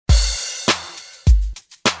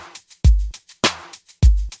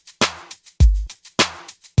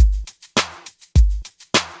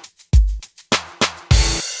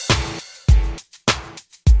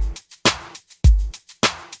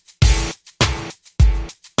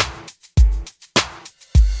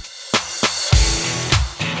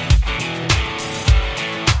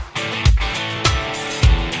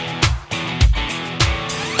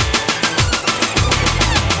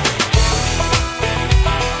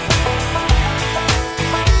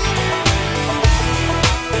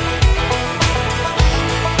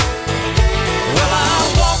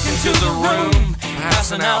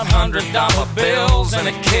$100 bills, and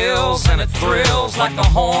it kills and it thrills like the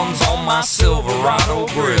horns on my Silverado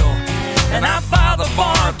grill. And I buy the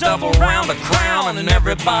bar, double round a crown, and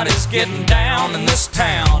everybody's getting down in this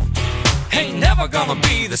town. Ain't never gonna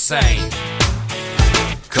be the same.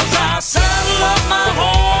 'Cause I saddle up my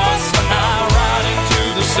horse and I ride into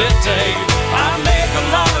the city. I make a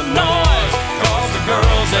lot of noise 'cause the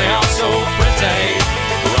girls, they are so pretty.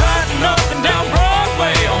 Riding up and down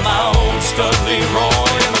Broadway on my old stud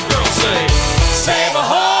Leroy, and the girls say, save a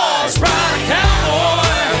horse, ride a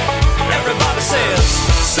cowboy. Everybody says,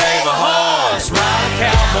 save a horse, ride a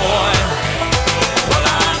cowboy. Well,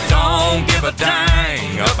 I don't give a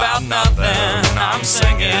dang about nothing. I'm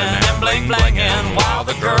singing and bling-blinging while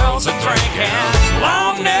the girls are drinking.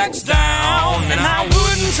 Long necks down, and I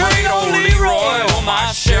wouldn't trade old Leroy or my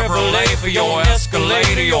Chevrolet for your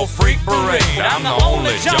Escalade or your freak parade. I'm the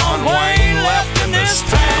only John Wayne left in this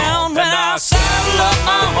town. And I saddle up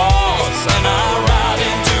my horse and I ride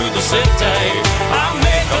into the city. I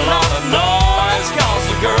make a lot of noise 'cause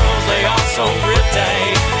the girls, they are so pretty.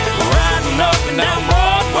 Riding up and down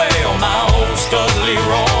Broadway on my old stud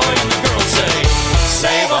Leroy, and the girls say,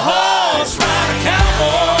 save a horse, ride a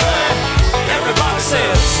cowboy. Everybody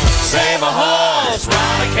says, save a horse,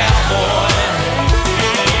 ride a cowboy.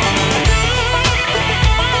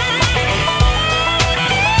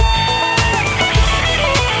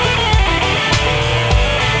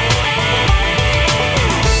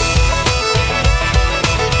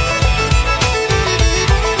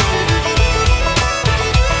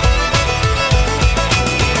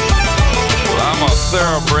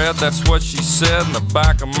 Thoroughbred, that's what she said in the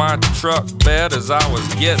back of my truck bed as I was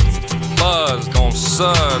getting buzzed on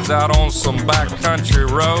suds out on some backcountry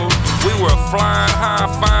road. We were flying high,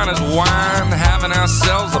 fine as wine, having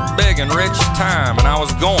ourselves a big and rich time, and I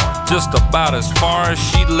was going just about as far as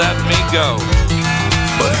she'd let me go.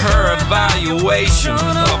 But her evaluation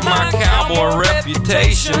of my cowboy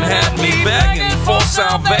reputation had me begging for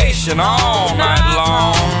salvation all night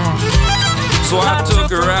long. So I took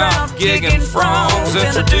her out gigging frogs,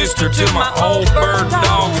 introduced her to my old bird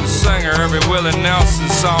dog, and sang her every Willie Nelson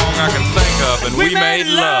song I can think of, and we made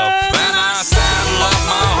love. Then I saddle up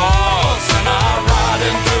my horse and I ride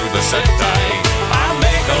into the city. I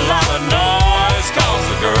make a lot of noise 'cause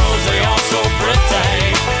the girls, they are so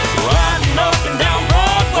pretty. Riding up and down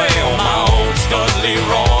Broadway on my old stud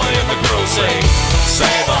Leroy, and the girls say,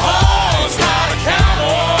 save a horse, ride a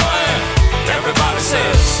cowboy. Everybody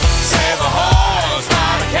says, save a horse,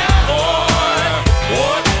 ride a cowboy.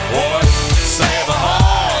 What? Save a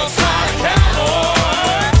horse, ride a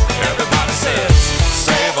cowboy. Everybody says,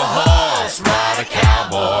 save a horse, ride a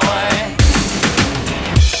cowboy.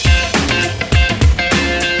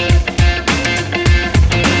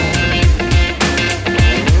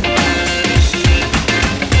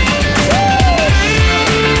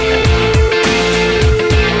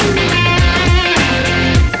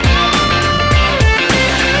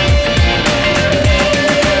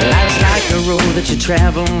 That you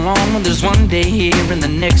travel on, there's one day here and the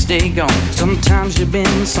next day gone. Sometimes you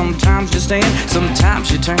bend, sometimes you stand, sometimes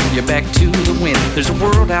you turn your back to the wind. There's a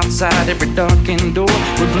world outside every darkened door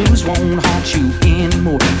where blues won't haunt you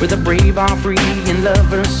anymore, where the brave are free and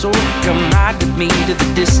lovers soar. Come ride with me to the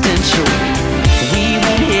distant shore. We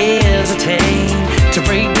won't hesitate to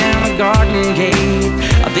break down a garden gate.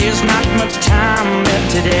 There's not much time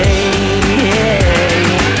left today.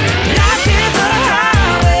 Life is a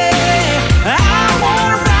highway, I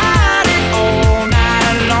wanna ride it all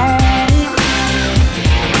night long.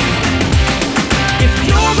 If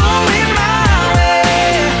you're going my way,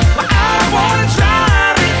 well, I wanna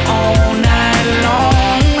drive it all night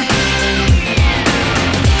long.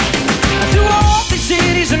 Through all these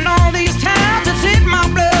cities and all these towns, it's in my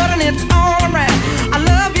blood and it's all around. I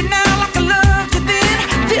love you now like I loved you then.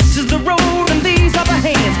 This is the road and these are the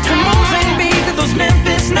hands.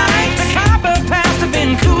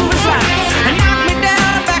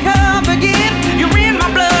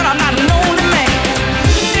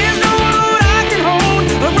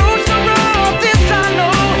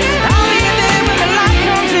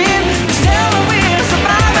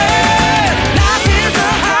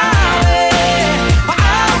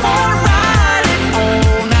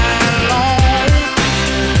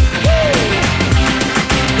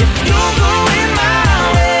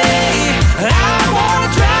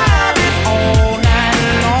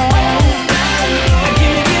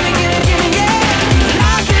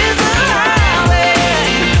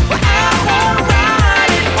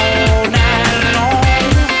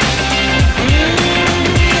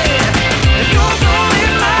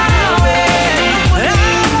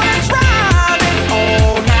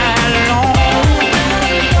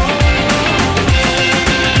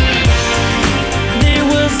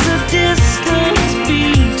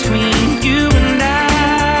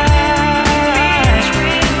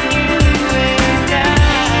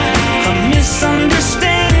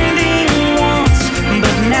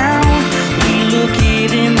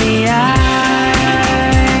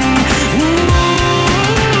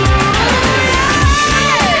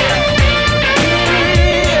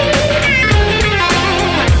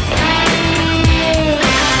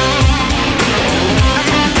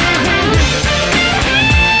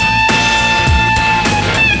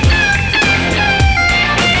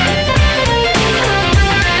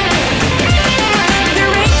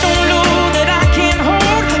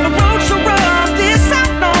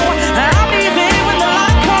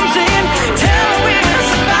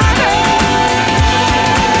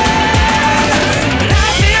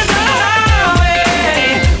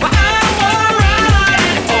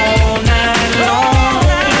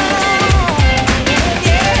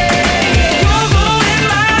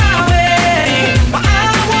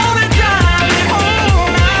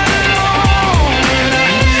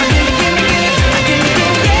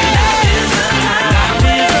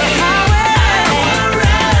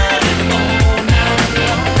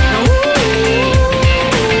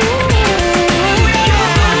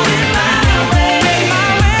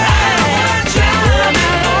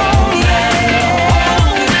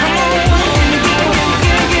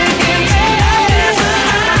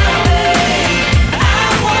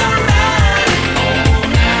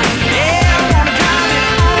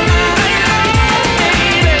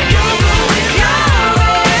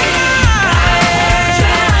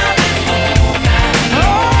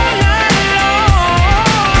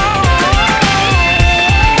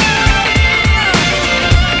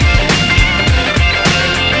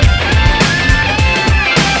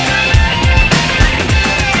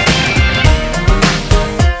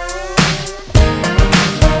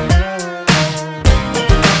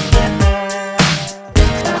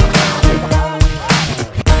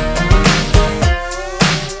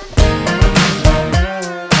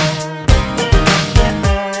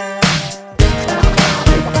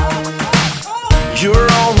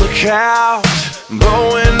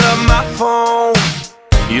 phone.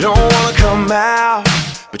 You don't wanna come out,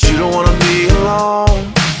 but you don't wanna be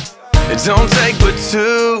alone. It don't take but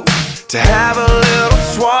two to have a little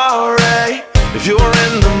soiree. If you're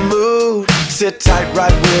in the mood, sit tight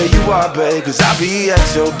right where you are, babe, 'cause I'll be at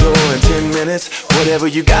your door in 10 minutes. Whatever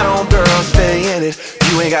you got on, girl, stay in it.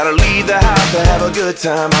 You ain't gotta leave the house to have a good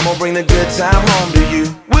time. I'm gonna bring the good time home to you.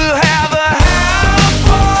 We'll have a house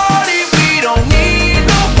party. We don't need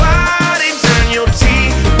nobody. Turn your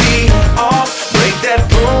TV off, break that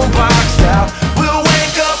boombox out. We'll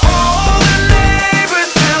wake up all the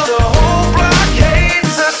neighbors till the whole block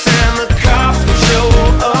hates us, and the cops show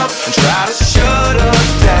up and try to shut us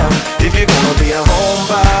down. If you're gonna be a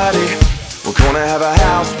homebody, we're gonna have a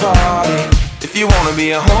house party. If you wanna be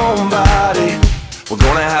a homebody, we're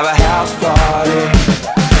gonna have a house party.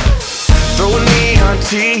 Throw a neon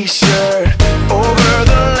t-shirt over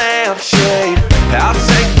the lampshade. I'll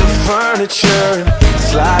take the furniture and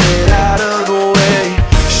slide it out of the way.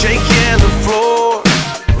 Shaking the floor,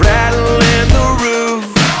 rattling the roof.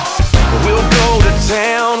 We'll go to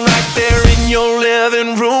town right there in your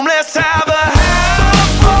living room. Let's have a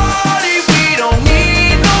house party. We don't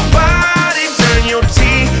need nobody. Turn your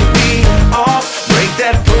TV off, break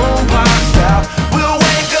that boombox out. We'll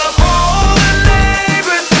wake up all the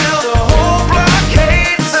neighbors till the whole block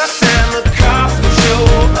hates us, and the cops show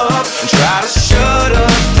up and try to shut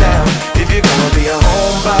us down. If you're gonna be a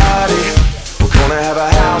homebody, we're gonna have a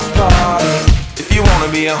house party. If you wanna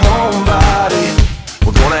be a homebody,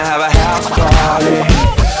 we're gonna have a house party.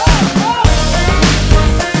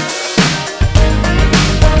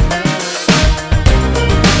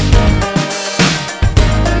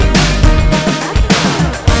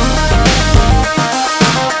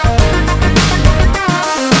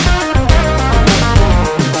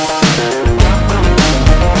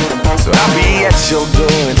 Your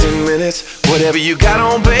door in 10 minutes. Whatever you got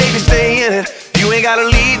on, baby, stay in it. You ain't gotta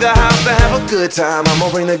leave the house to have a good time. I'm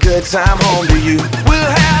gonna bring the good time home to you.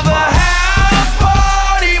 We'll have a house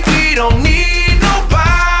party. We don't need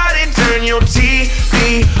nobody. Turn your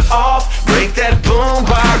TV off, break that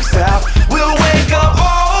boombox out. We'll wake up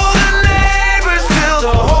all the neighbors till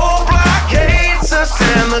the whole block hates us,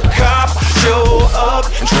 and the cops show up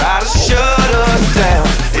and try to shut us down.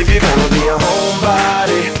 If you're gonna be a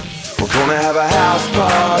homebody, we're gonna have a house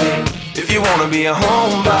party. If you wanna be a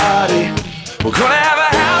homebody, we're gonna have a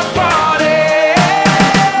house party.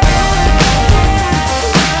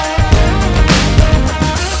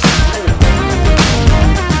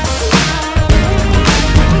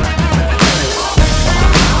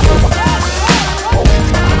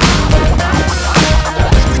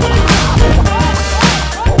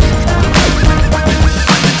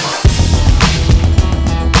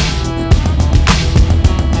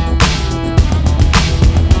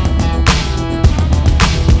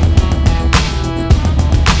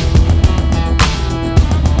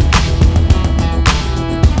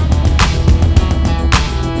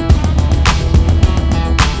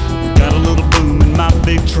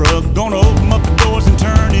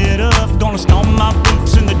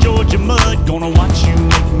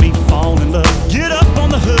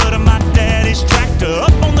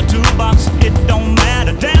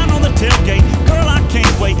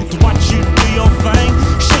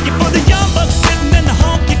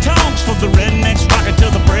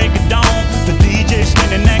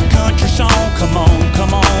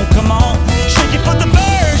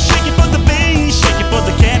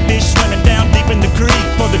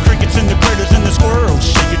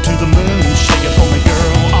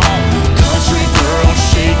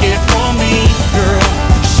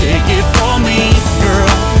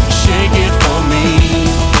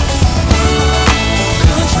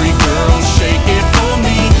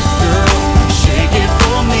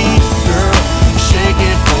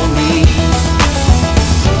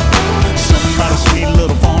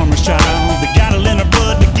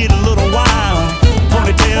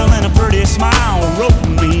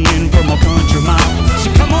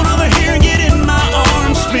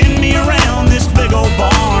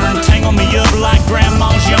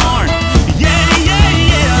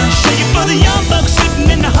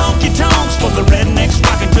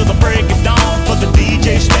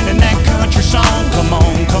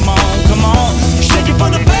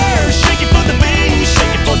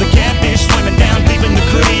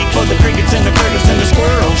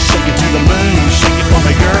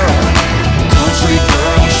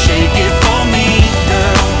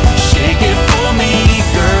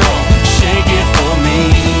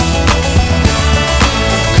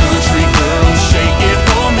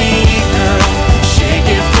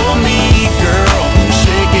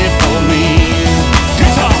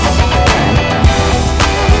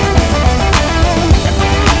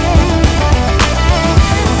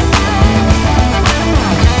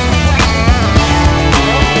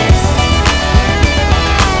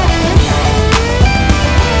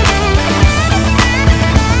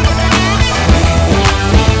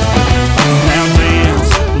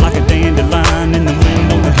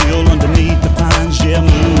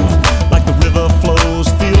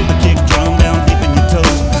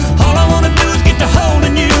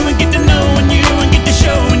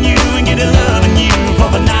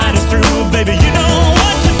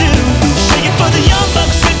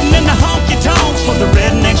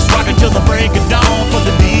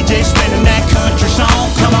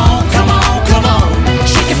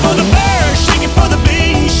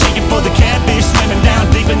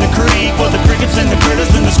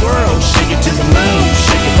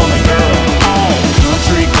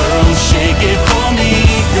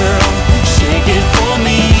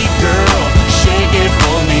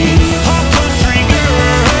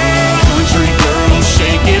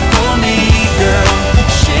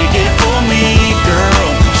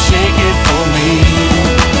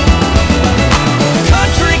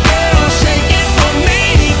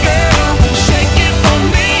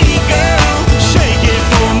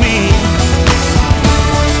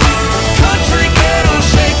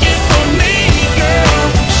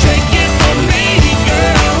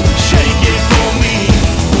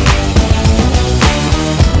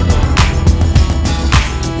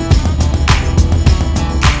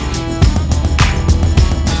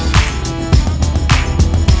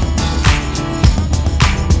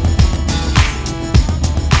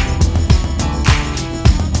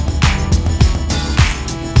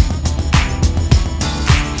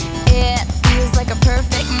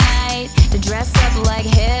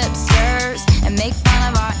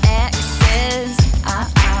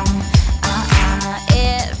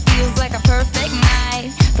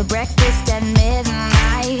 for breakfast at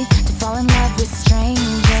midnight, to fall in love with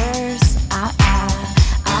strangers.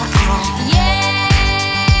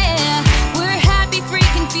 Yeah, we're happy, free,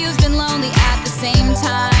 confused, and lonely at the same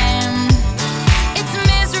time. It's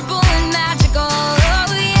miserable and magical. Oh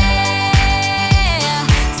yeah,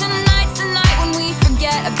 tonight's the night when we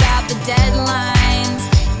forget about the deadlines.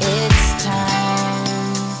 It's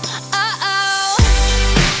time. Uh-oh,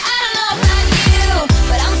 I don't know about you,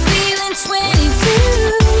 but I'm feeling 22.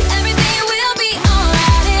 Everything will be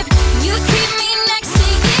alright if you keep me next to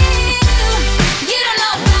you. You don't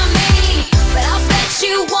know about me, but I'll bet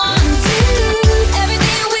you want to.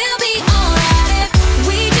 Everything will be alright if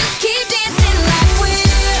we just keep dancing like we're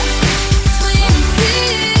 22.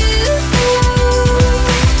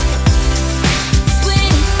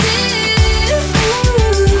 22.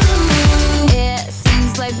 It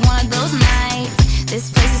seems like one of those nights. This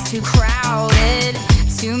place is too crowded,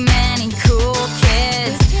 too many cool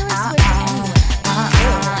kids.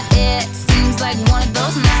 It seems like one of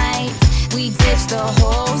those nights we ditch the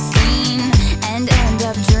whole scene and end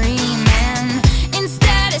up dreaming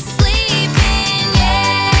instead of sleeping.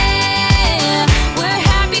 Yeah, we're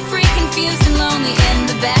happy, free, confused, and lonely in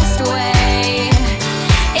the best way.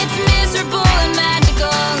 It's miserable and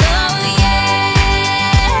magical. Oh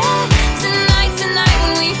yeah, tonight's the night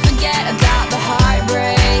when we forget about the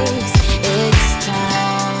heartbreaks. It's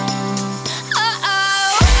time.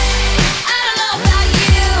 Uh-oh, I don't know about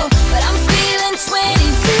you, but I'm feeling 22.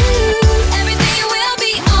 Everything will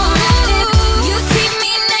be alright if you keep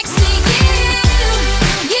me next to you.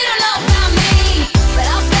 You don't know about me, but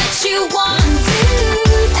I'll bet you want to.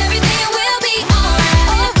 Everything will be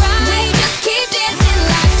alright if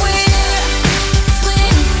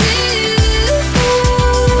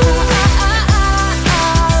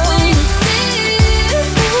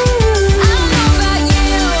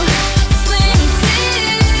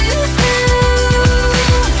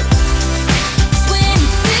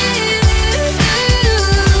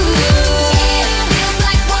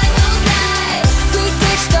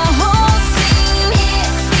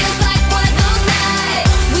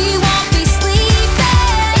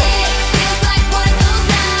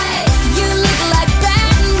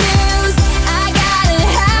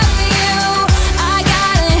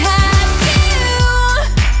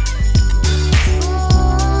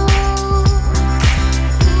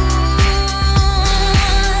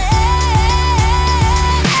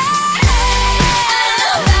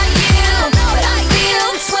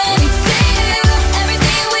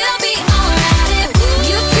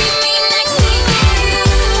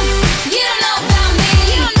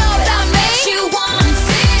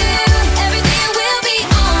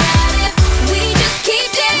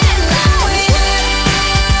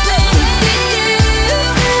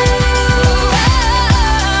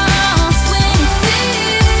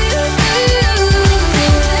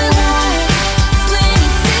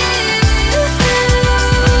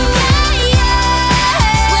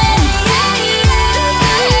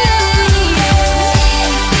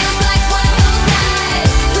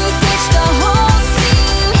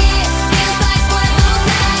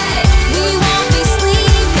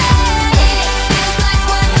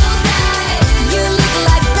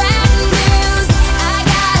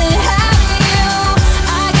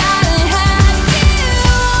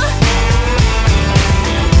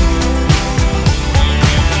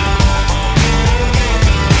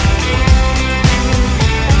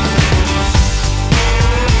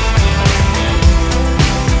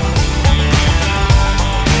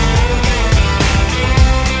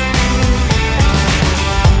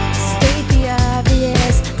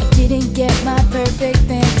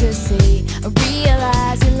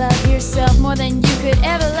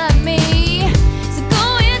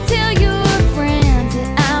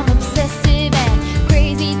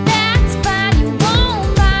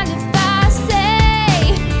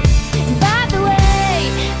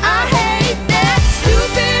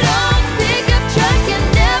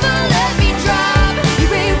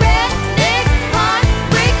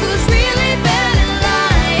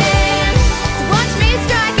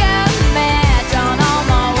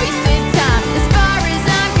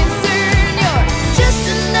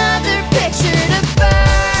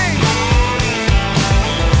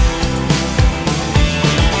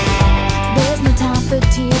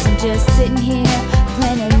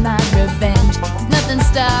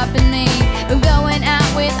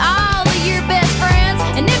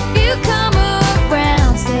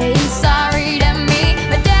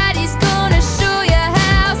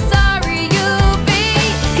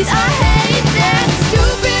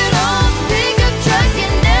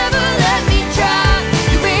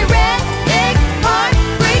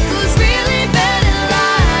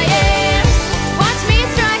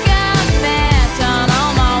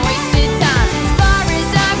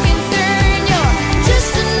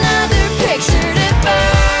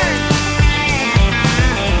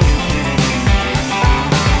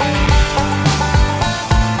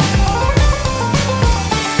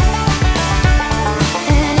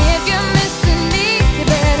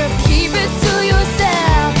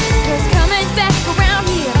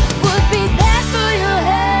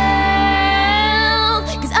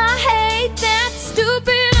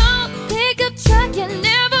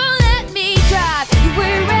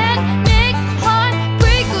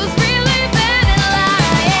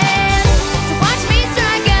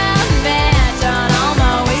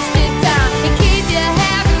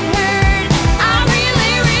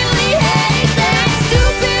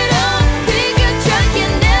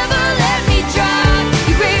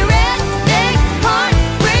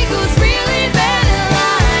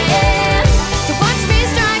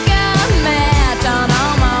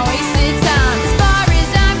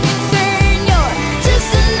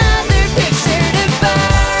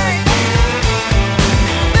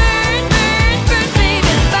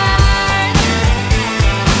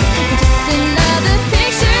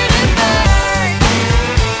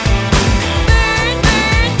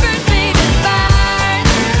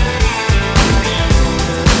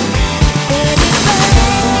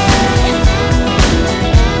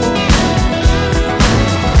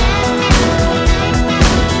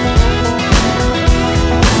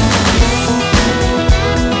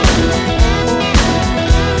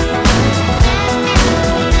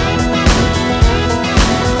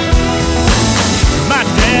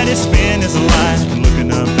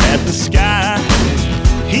the sky.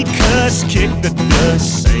 He cussed, kicked the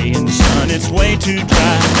dust, saying, son, it's way too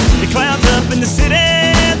dry. The clouds up in the city,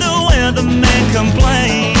 the weatherman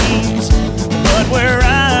complains. But where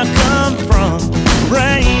I come from,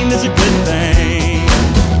 rain is a good thing.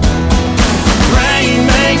 Rain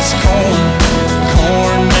makes corn,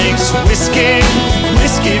 corn makes whiskey,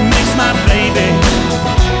 whiskey makes my baby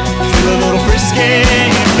feel a little frisky.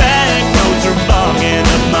 Back roads are bogging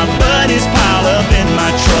up, my buddies pile up in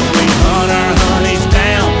my truck. We hunt our honeys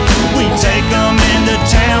down, we take them into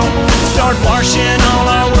town, start washing all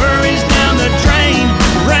our worries down the drain.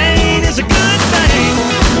 Rain is a good thing.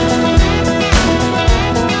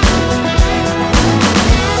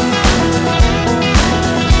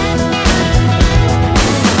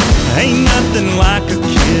 Ain't nothing like a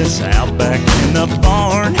kiss out back in the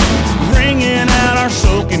barn, wringing out our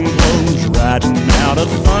soaking clothes, riding out a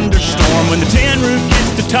thunderstorm. When the tin roof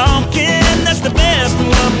gets to talking, that's the best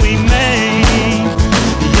love we make.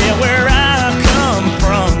 Yeah, where I come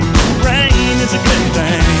from, rain is a good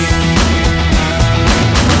thing.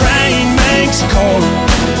 Rain makes corn,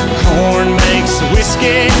 corn makes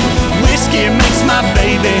whiskey, whiskey makes my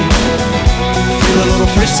baby feel a little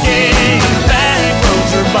frisky. Back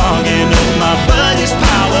roads are bogging up, my buddies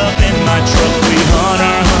pile up in my truck. We hunt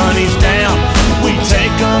our honeys down, we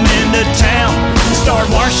take them into town, start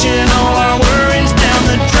washing all our worries down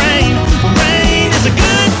the drain. Rain is a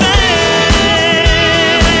good thing.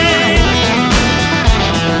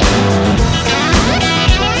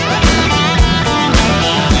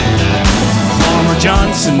 Farmer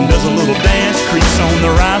Johnson does a little dance, crease on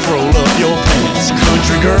the rise, roll up your pants.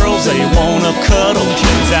 Country girls, they wanna cuddle,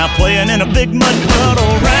 kids out playing in a big mud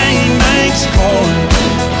puddle. Rain makes corn,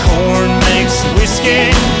 corn makes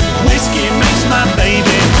whiskey, whiskey makes my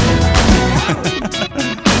baby.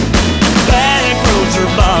 Back roads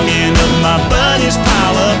are bogging up, my buddies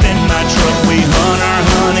pile up in my truck. We hunt our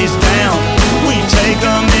honeys down, we take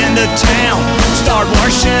them into town, start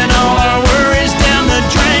washing all our worries down the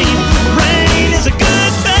drain. Rain is a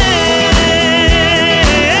good thing.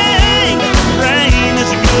 Rain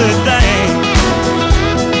is a good thing.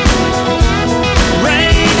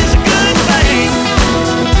 Rain is a good thing.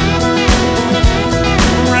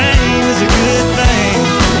 Rain is a good thing.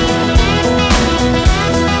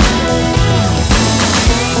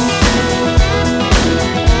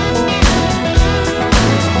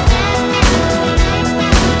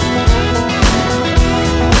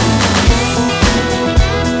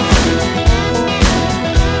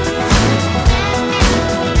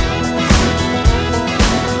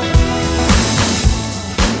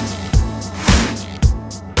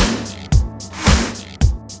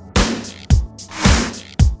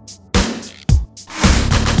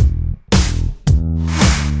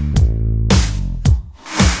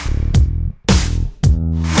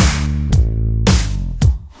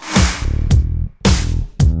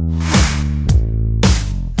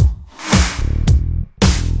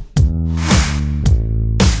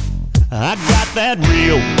 I got that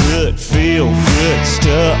real good, feel good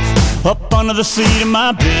stuff up under the seat of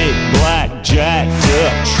my big black jacked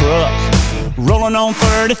up truck. Rolling on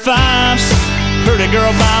 35s, pretty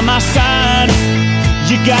girl by my side.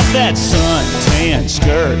 You got that suntan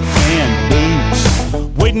skirt and boots,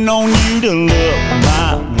 waiting on you to look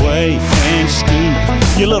my way and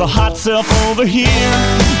scoop your little hot self over here.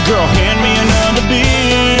 Girl, hand me another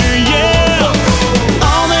beer, yeah.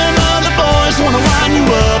 All them other boys wanna line you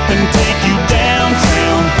up and take you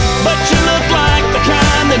downtown, but you look like the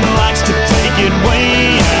kind that likes to take it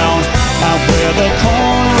way out where the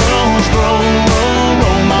cornrows grow.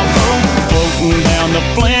 Roll my boat, floating down the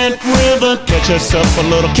Flint River, catch us up a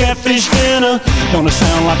little catfish dinner. Gonna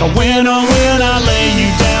sound like a winner when I lay you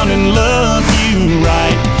down and love you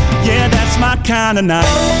right. Yeah, that's my kind of night.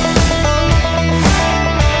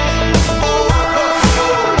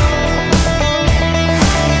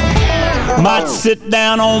 Might sit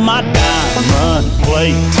down on my diamond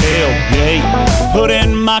plate tailgate, put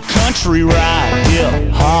in my country ride,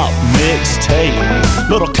 hip-hop mixtape.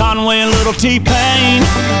 Little Conway, little T-Pain,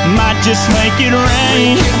 might just make it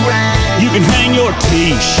rain. You can hang your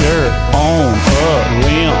T-shirt on a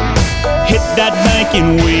limb, hit that bank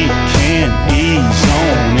and we can ease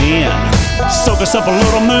on in. Soak us up a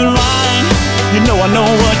little moonlight, you know I know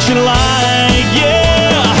what you like,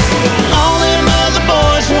 yeah. All them other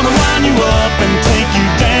boys wanna line you up and take you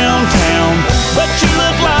downtown, but you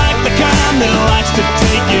look like the kind that likes to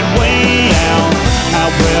take it way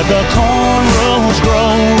out where the cornrows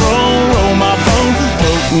grow. Roll my boat,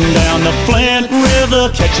 floating down the Flint River,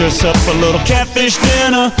 catch us up a little catfish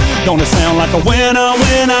dinner. Gonna sound like a winner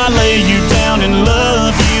when I lay you down and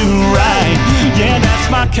love you right. Yeah, that's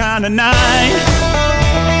my kind of night.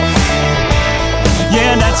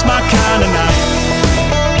 Yeah, that's my kind of night.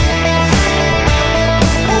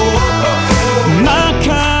 My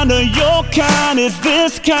kind of, your kind is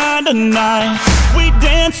this kind of night. We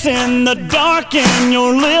dance in the dark and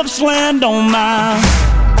your lips land on mine.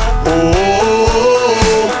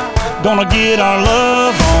 Oh, gonna get our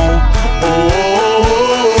love on.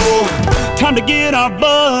 Oh, time to get our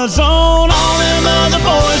buzz on. All them other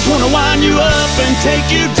boys wanna wind you up and take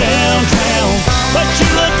you downtown, but you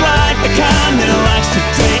look like the kind that likes to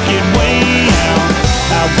take it way out.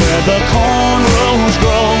 Out where the cornrows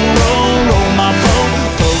grow, roll my boat,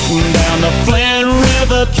 floating down the Flint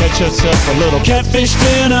River. Catch us up a little catfish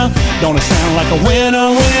dinner. Don't it sound like a winner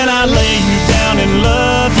when I lay you down and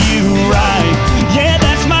love you right? Yeah,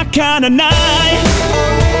 that's my kind of night.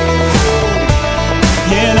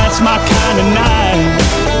 Yeah, that's my kind of night.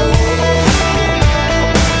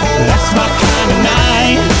 That's my kind of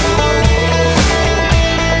night.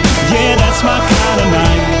 Yeah, that's my kind of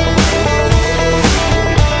night.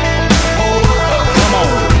 Come on.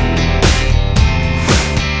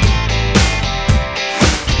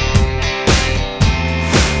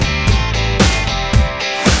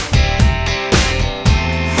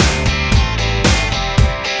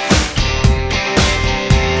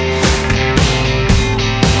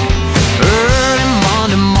 Early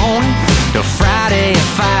Monday morning to Friday at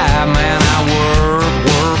 5, man, I work,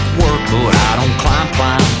 but I don't climb.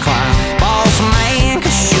 Boss man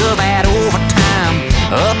can shove that overtime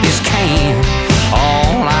up his can.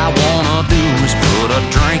 All I wanna do is put a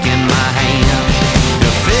drink in my hand. To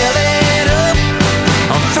fill it up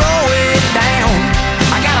or throw it down,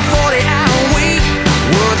 I got a 40-hour week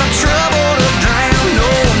worth of trouble to drown.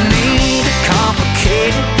 No need to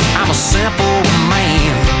complicate it, I'm a simple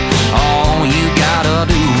man. All you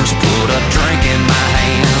gotta do is put a drink in my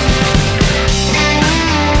hand.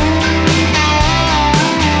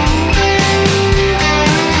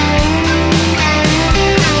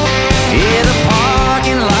 Yeah, the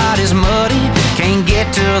parking lot is muddy, can't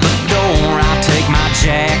get to the door. I take my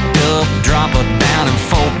jacked up, drop it down in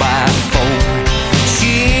 4x4.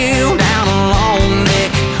 Chill down a long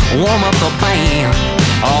neck, warm up the band.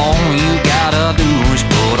 All you gotta do is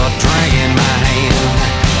put a drink in my hand.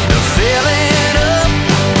 To fill it up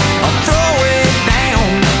or throw it down,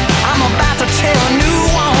 I'm about to tell a new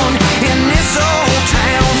one in this old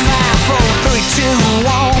town. 5, 4, 3, 2,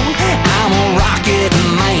 1, I'm a rocket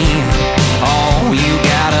man. All you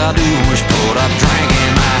gotta do is put a drink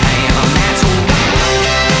in my hand, and that's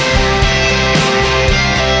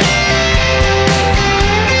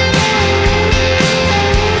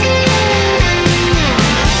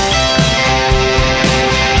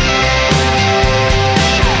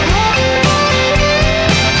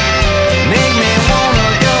make me wanna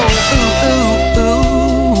go ooh, ooh,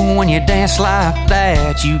 ooh. When you dance like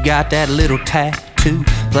that, you got that little tattoo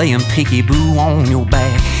playing peekaboo on your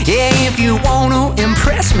back. Yeah, if you wanna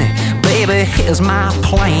impress me, baby, here's my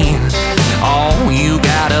plan. All you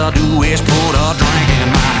gotta do is put a drink in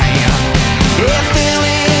my hand. Yeah, fill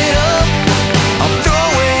it up or throw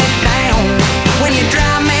it down. When you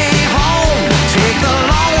drive me home, take the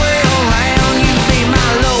long way around. You be my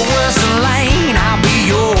Lois Lane, I'll be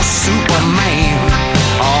your Superman.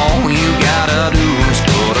 All you gotta do is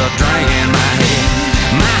put a drink in my head.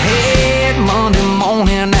 My head Monday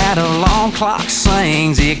morning, that alarm clock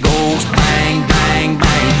sings. It goes bang, bang,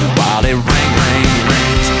 bang while it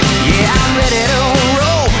rings. Yeah, I'm ready to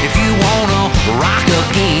roll if you wanna rock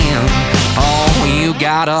again. All you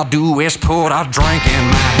gotta do is put a drink in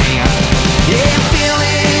my hand. Yeah, fill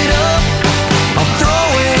it up or throw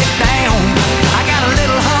it down. I got a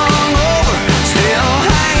little hungover, still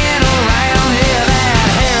hanging around. Yeah, that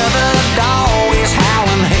hair of the dog is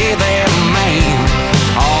howling, hey there, man.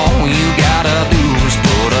 All you gotta do is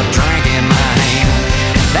put a drink in my hand.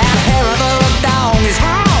 That hair of the dog is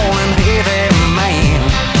howling, hey there, man.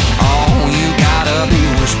 All you gotta do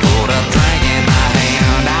is put a drink in my hand.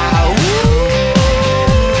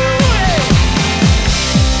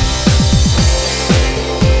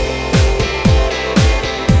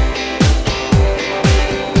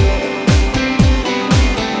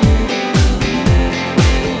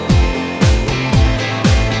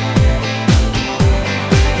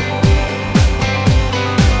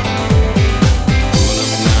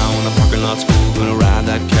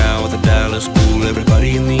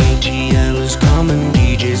 Everybody in the ATL is coming.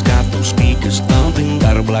 DJ's got those speakers thumping.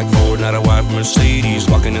 Got a black Ford, not a white Mercedes.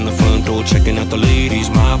 Walking in the front door, checking out the ladies.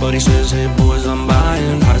 My buddy says, hey boys, I'm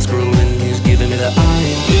buying. Hottest girl in he's giving me the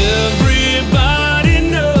eye. Everybody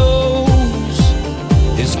knows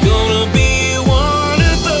it's gonna be one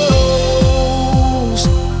of those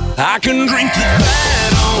I can drink to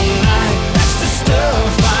that all night. That's the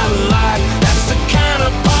stuff I like. That's the kind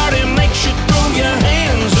of party makes you throw your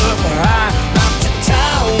hands up high. About to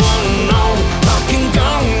tie one on, fucking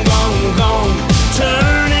gone, gone, gone.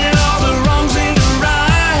 Turning all the wrongs into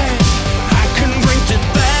right. I can drink to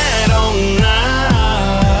that all night.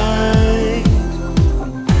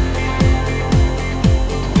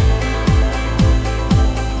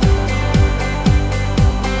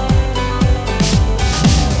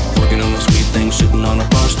 Working on the sweet thing, sitting on a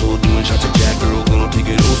bar stool, doing shots of Jack, girl, gonna take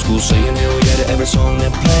it old school, saying hell yeah to every song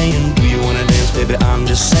they're playing. Do you wanna dance, baby? I'm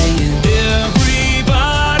just saying.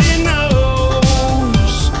 Everybody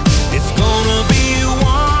knows it's gonna be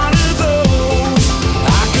one of those.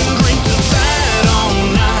 I can drink to that all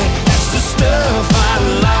night. That's the stuff I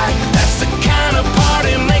like. That's the kind of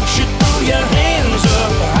party makes you throw your hands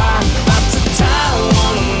up high. About to tie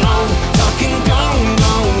one on, talking gone,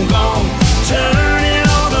 gone, gone. Turning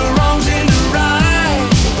all the wrongs into right.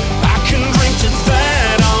 I can drink to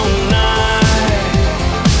that all night.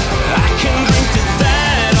 I can drink to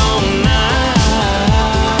that all night.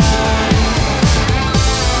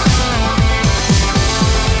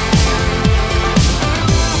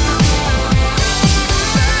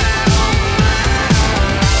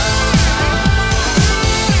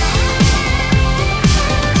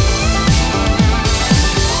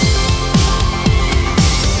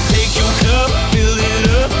 Take your cup, fill it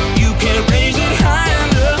up. You can't raise it high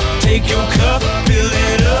enough. Take your cup, fill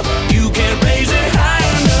it up. You can't raise it high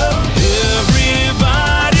enough.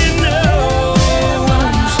 Everybody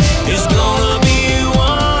knows it's gonna be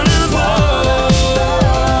one of those.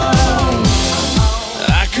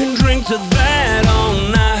 I can drink to that all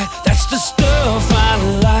night. That's the stuff I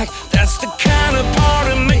like. That's the kind of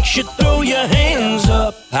party makes you throw your hands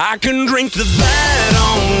up. I can drink to that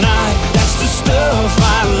all night. That's the stuff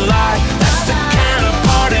I like. That's the kind of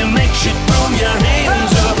party makes you throw your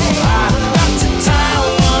hands up. I got to tie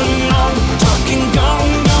one on, talking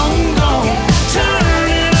gone, gone, gone.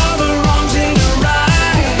 Turning all the wrongs into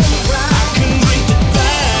right. I can drink to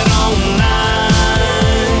that all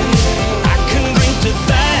night. I can drink to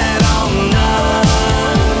that all night.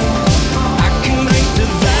 I can drink to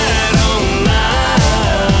that all night.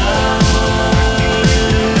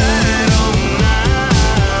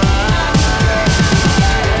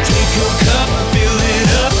 Take your cup, fill it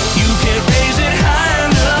up. You can't raise it high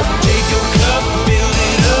enough. Take your cup, fill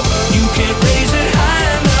it up. You can't raise it high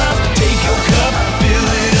enough. Take your cup, fill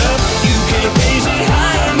it up. You can't raise it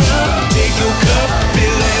high enough. Take your cup,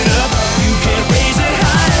 fill it up. You can't raise it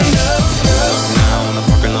high enough. Now in the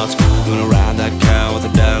parking lot's cool, gonna ride that cow with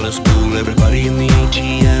the Dallas School. Everybody in the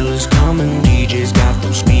ATL is coming. DJ's got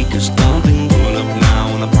those speakers thumping. Going up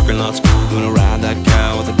now in the parking lot's cool, gonna ride that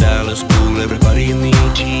cow with the Dallas School. Everybody in the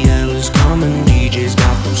ATL is coming. DJ's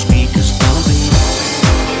got those speakers thumping.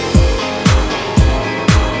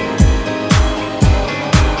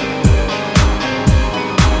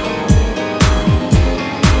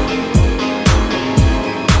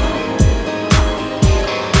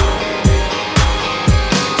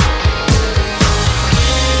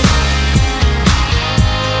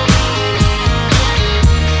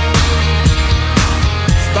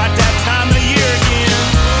 It's about that time of the year again.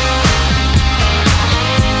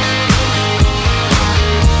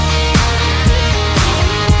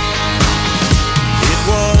 It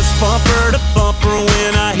was bumper to bumper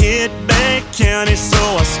when I hit Bay County, so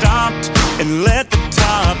I stopped and let the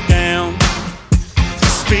top down.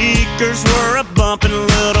 Speakers were a bumping,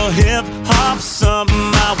 little hip hop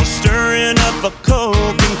something. I was stirring up a coke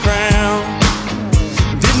and crown.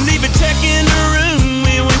 Didn't even check in the room,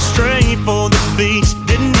 we went straight for the beach.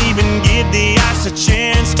 Didn't even give the ice a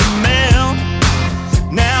chance to melt.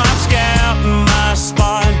 Now I'm scouting my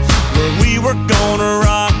spot where we were gonna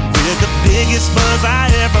rock with the biggest buzz I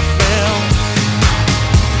ever felt.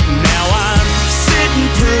 Now I'm sitting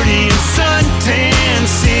pretty in suntan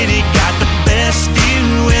city, got the best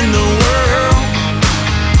view in the world.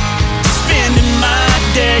 Spending my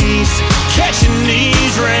days catching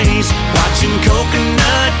these rays, watching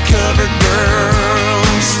coconut covered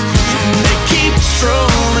girls. And they keep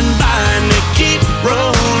strolling by and they keep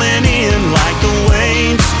rolling in like the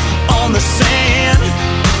waves on the sand.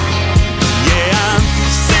 Yeah, I'm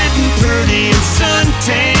sitting pretty in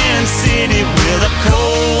suntan city with a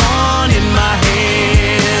cold one in my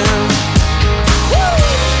hand. Woo!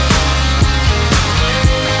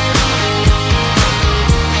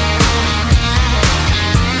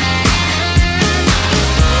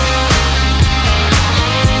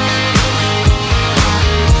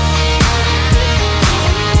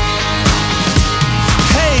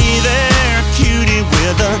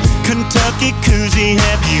 whiskey koozie.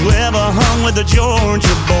 Have you ever hung with a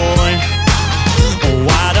Georgia boy?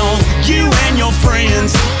 Why don't you and your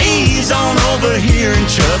friends ease on over here and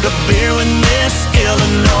chug a beer with Miss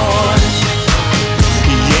Illinois?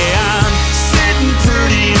 Yeah, I'm sitting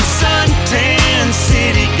pretty in suntan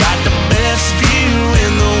city, got the best view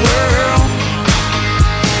in the world.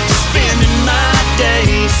 Spending my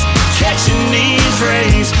days catching these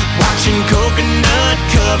rays, watching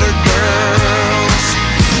coconut-covered girls.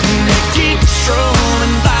 They keep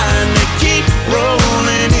strolling by and they keep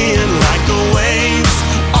rolling in like the waves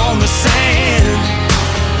on the sand.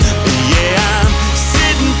 Yeah, I'm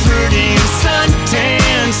sitting pretty in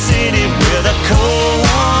suntan city with a cold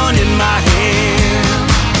one in my hand.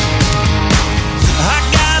 I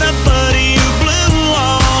got a buddy who blew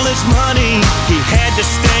all his money. He had to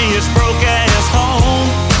stay his broke ass home.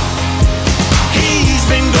 He's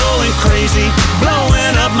been going crazy,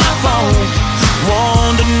 blowing up my phone,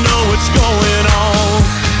 want to know what's going on.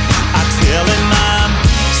 I tell him I'm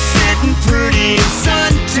sitting pretty in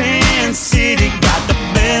suntan city, got the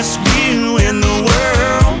best view in the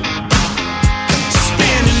world.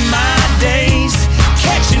 Spending my days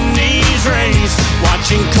catching these rays,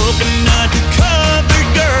 watching coconut-covered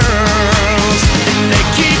girls. And they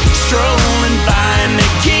keep strolling by and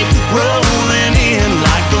they keep rolling in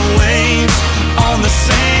like the waves on the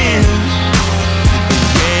sand.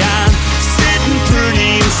 Yeah, I'm sitting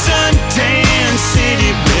pretty in suntan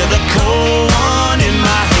city with a cold one in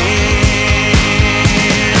my hand.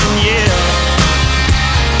 Yeah,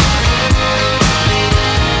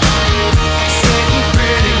 sitting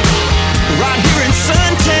pretty right here in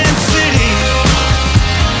suntan city.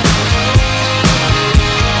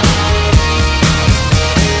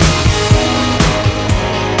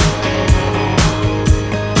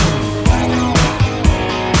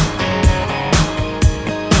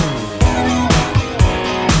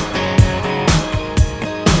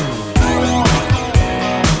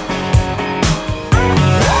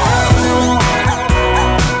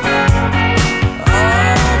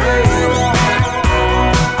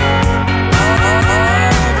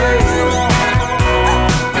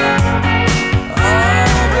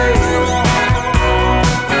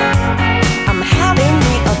 I'm having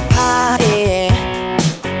me a party,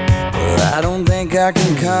 but I don't think I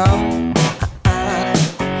can come.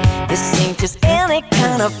 This ain't just any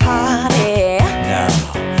kind of party. No,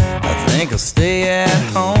 I think I'll stay at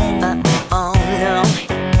home. Oh no,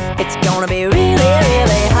 it's gonna be really,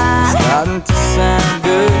 really hot. Starting to sound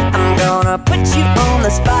good. I'm gonna put you on the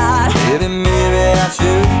spot. Maybe I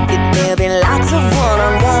should. There'll be lots of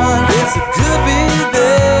one-on-one. Yes, it could be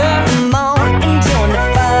there. Come on and join the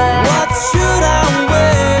fun. What should I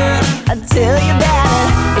wear? I tell you that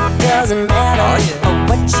it doesn't matter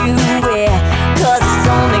what you wear, 'cause it's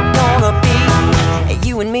only gonna be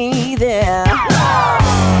you and me there.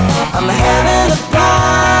 I'm having a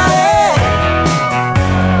party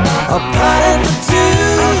for two.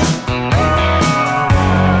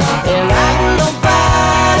 There ain't nobody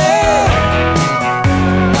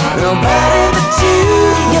but you.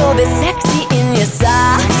 You'll be sexy in your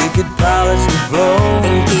socks. You could polish the floor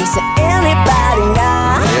in case anybody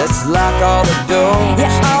knocks. Let's lock all the doors.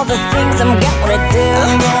 Yeah, all the things I'm gonna do.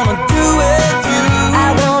 I'm gonna do it too. I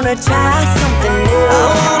wanna try something new. I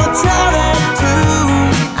wanna try that too.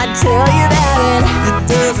 I tell you that it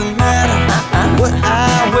doesn't matter what I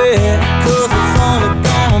wear, 'cause it's only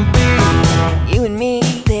gonna be you and me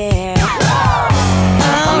there.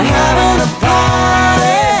 I'm having a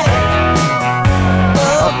party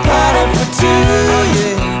for two,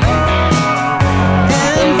 yeah.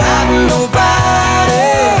 And inviting nobody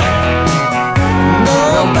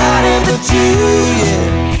but you, yeah.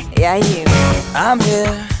 Yeah, you. I'm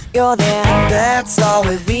here, you're there. That's all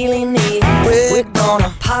we really need. We're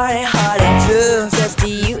gonna party hard and just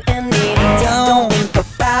you and me. Don't think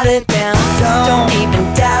about it now. Don't even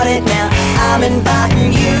doubt it now. I'm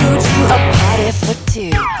inviting you to a party for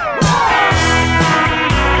two.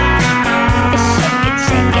 Shake it,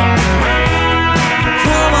 shake it.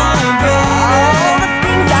 Come on, baby. All the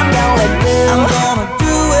things I'm gonna do. I'm gonna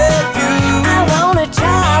do it too. I wanna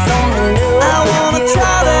try something new. I wanna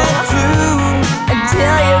try that too. I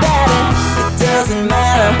tell you that it doesn't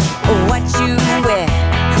matter what you wear,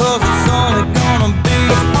 'cause it's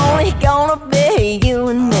only gonna be you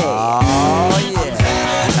and me. Oh yeah.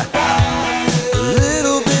 A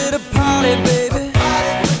little bit of party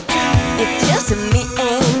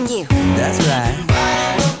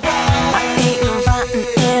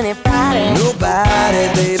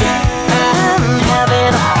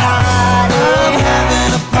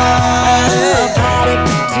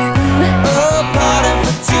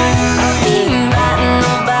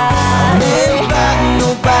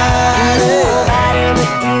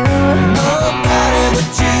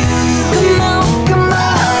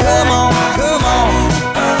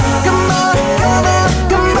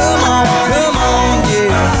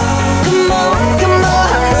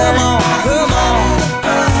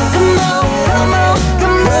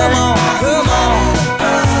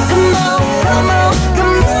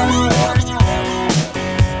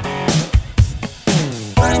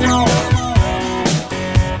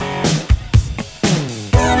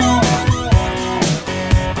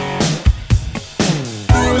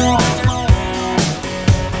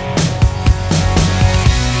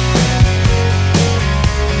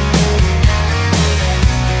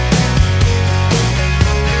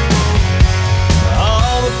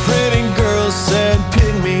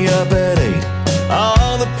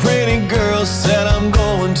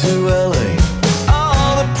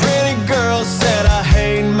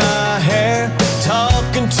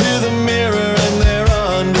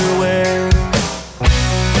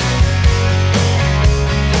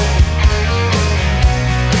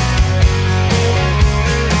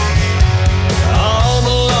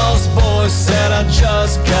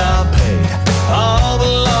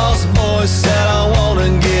boys said I wanna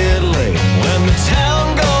get laid. When the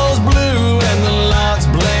town goes blue and the lights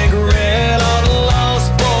blink red, all the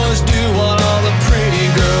lost boys do what all the pretty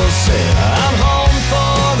girls say. I'm home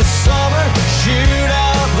for the summer, shoot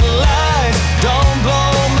out the lights, don't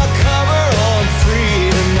blow my cover on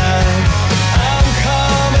free tonight. I'm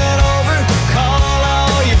coming over, call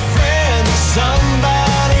all your friends,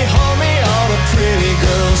 somebody hold me, all the pretty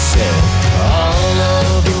girls said. All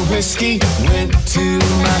of the whiskey went to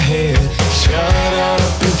my head. Shut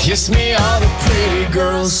up and kiss me, all the pretty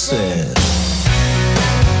girls said.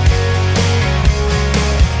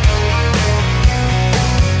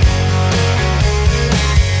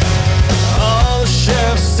 All the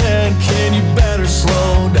sheriff said, can you better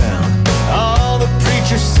slow down? All the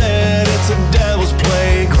preachers said, it's a devil's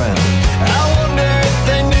playground. I wonder if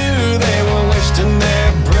they knew they were wasting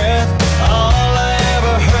their breath. All I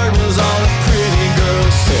ever heard was all the pretty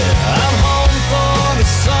girls said. I'm home for the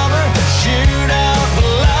summer, shoot out the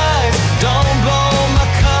lights, don't blow my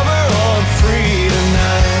cover on free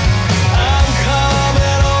tonight. I'm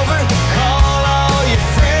coming over, call all your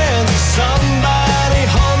friends, somebody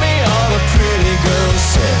hold me, all the pretty girls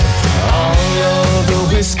said. All of the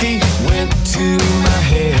whiskey went to my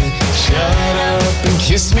head. Shut up and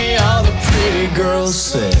kiss me, all the pretty girls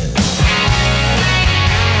said.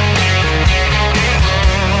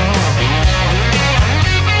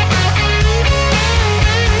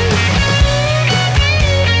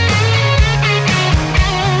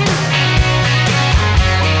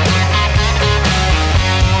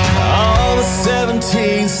 All the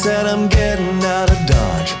 17 said I'm getting out of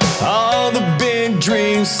Dodge. All the big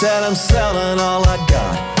dreams said I'm selling all I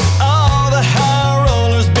got. All the high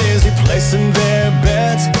rollers busy placing their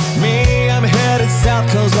bets. Me, I'm headed south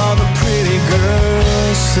cause all the pretty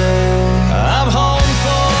girls say. I'm home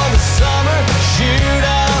for the summer, shoot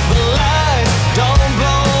out the lights, don't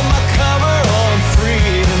blow my cover on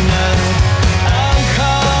free tonight. I'm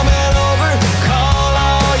coming over, call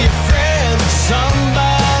all your friends,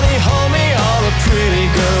 somebody hold me, all the pretty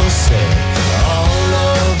girls say. All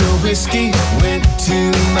of the whiskey went to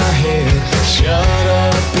my head. Shut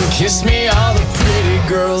up and kiss me, all the pretty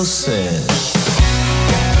girls said.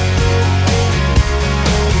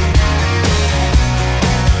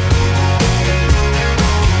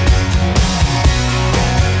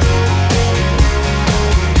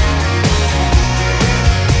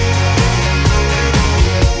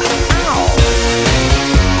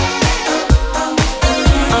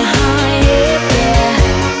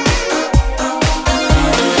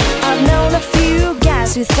 I've known a few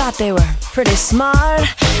guys who thought they were pretty smart,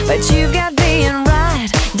 but you've got being right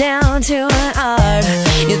down to an art.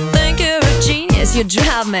 You think you're a genius, you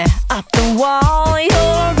drive me up the wall.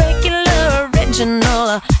 You're regular,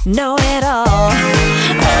 original, know-it-all.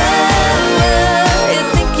 Oh, you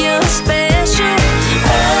think you're special.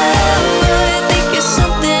 Oh, you think you're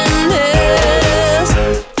something else.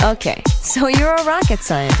 Okay, so you're a rocket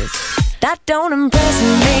scientist. That don't impress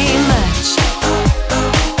me much.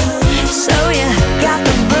 So you got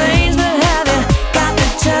the brains, but have you got the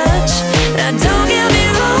touch? Now don't get me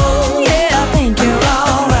wrong, yeah, I think you're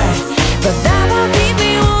alright, but that won't keep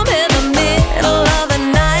me warm in the middle of the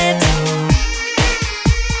night.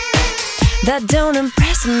 That don't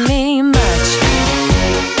impress me much.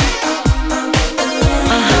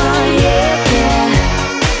 Yeah, yeah.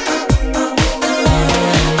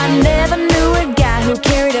 I never knew a guy who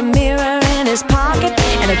carried a mirror in his pocket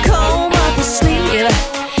and a comb up his sleeve,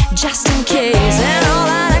 just in case, and all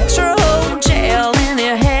that extra old gel in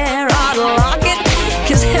your hair ought to lock it,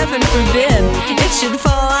 cause heaven forbid it should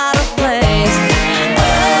fall out of place.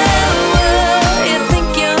 Oh, you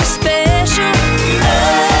think you're special.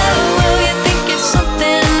 Oh, you think you're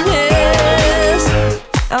something else.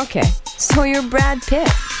 Okay, so you're Brad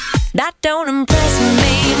Pitt. That don't impress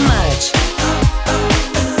me much.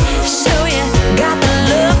 So you got the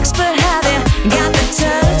looks, but have you got the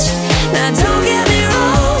touch? Now don't get me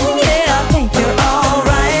wrong, yeah, I think you're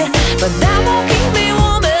alright, but that won't keep me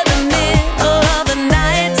warm in the middle of the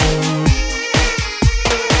night.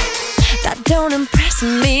 That don't impress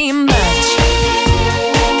me much.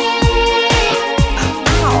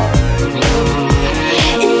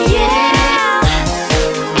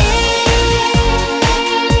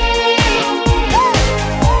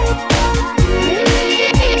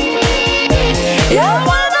 You're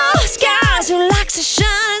one of those guys who likes to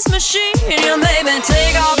shine his machine. You made me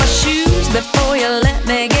take off my shoes before you let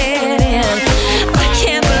me get in. I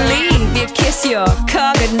can't believe you kiss your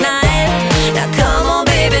car goodnight. Now come on,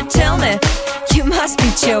 baby, tell me, you must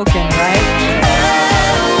be joking, right?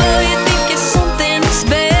 Oh, you think you're something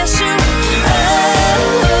special.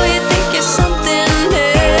 Oh, you think you're something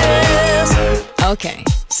else. Okay,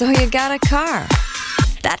 so you got a car.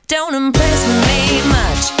 That don't impress me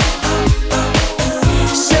much.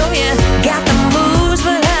 So you got the moves,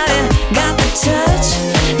 but have you got the touch?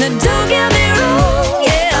 Now don't get me wrong,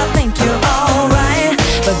 yeah, I think you're alright,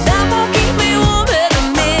 but that won't keep me warm in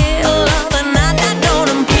the middle of the night. That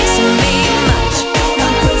don't impress me much.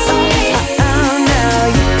 Oh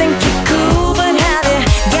no, you think you're cool, but have you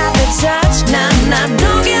got the touch? Nah,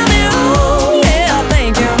 don't get me wrong, yeah, I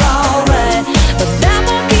think you're alright, but that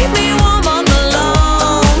won't keep me warm on the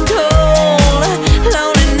long, cold,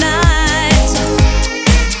 lonely nights.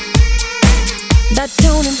 That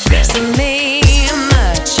don't impress me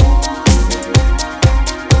much.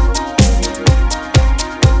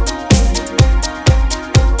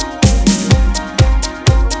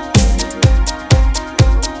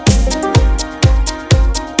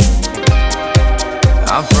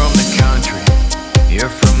 I'm from the country, you're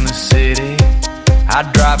from the city. I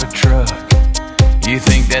drive a truck, you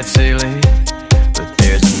think that's silly, but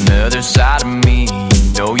there's another side of me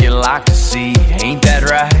you know you like to see. Ain't that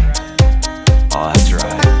right? Oh, that's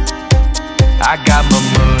right. I got my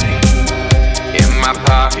money in my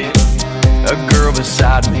pocket, a girl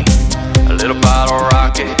beside me, a little bottle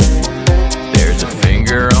rocket. There's a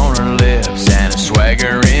finger on her lips and a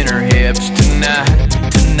swagger in her hips. Tonight,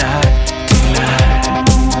 tonight, tonight.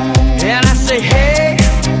 And I say, hey,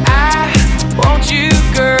 I want you,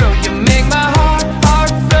 girl. You make my heart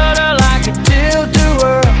flutter like a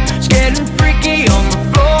tilt-a-whirl. It's getting freaky on the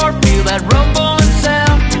floor, feel that rumbling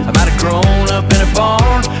sound. I might have grown up in a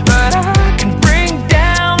barn, but I can bring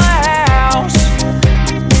down the house.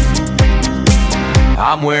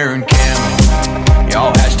 I'm wearing camo,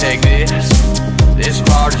 y'all hashtag this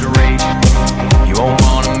party's raging, you won't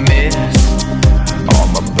wanna miss. All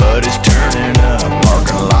my buddies turning up,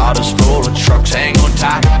 parking lot is full of trucks. Hang on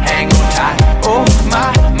tight, oh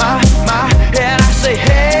my, and I say,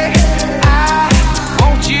 hey, I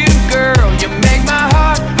want you, girl. You make my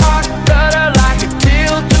heart flutter like a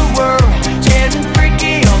tilt-a-whirl. It's getting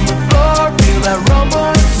freaky on the floor, feel that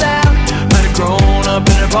rumbling sound. Might have grown up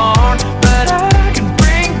in a barn, but I can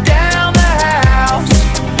bring down the house.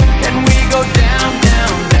 And we go down,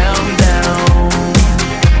 down, down, down.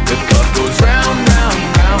 The club goes round, round,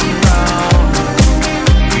 round, round.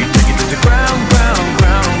 We take it to the ground, ground,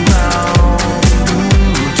 ground, ground.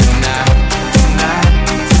 Ooh, tonight, tonight,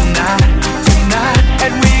 tonight, tonight.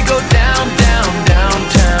 And we go down, down,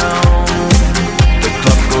 downtown. The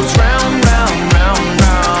club goes round, round, round,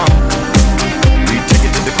 round. We take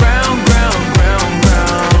it to the ground, ground, ground,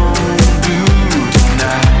 ground. Ooh,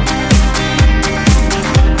 tonight.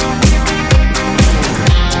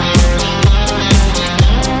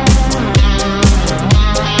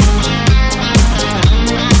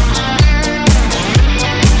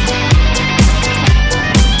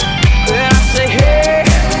 And I say, hey,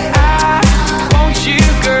 I want you,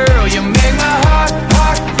 girl. You make my heart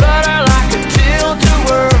flutter like a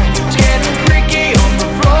tilt-a-whirl. It's getting freaky on the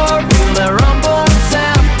floor, feel that rumbling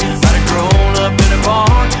sound. Might have grown up in a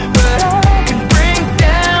barn, but I can bring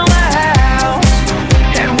down the house.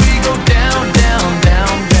 And we go down, down,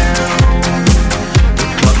 down, down. The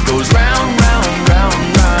club goes round, round, round,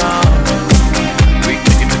 round. We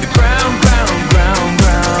take it to the ground, ground, ground,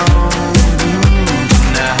 ground.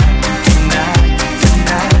 Tonight, tonight,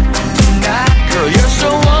 tonight, tonight. Girl, you're so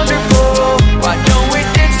wonderful. Why don't we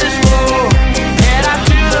ditch this floor? Head out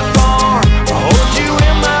to the farm. I'll hold you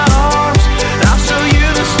in my arms, and I'll show you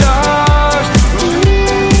the stars. Ooh,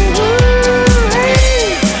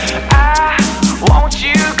 hey, I want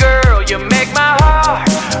you, girl. You make my heart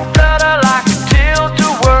flutter like a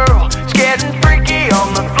tilt-a-whirl. It's getting freaky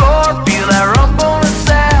on the floor, feel that rumbling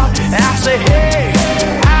sound. And I say, hey,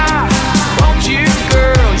 I want you,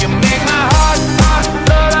 girl. You make my heart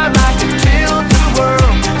flutter like a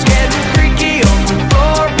tilt-a-whirl. It's getting freaky on the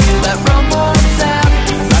floor, feel that rumbling sound.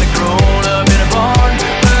 Might have grown up in a barn,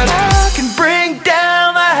 but I can bring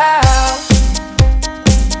down the house.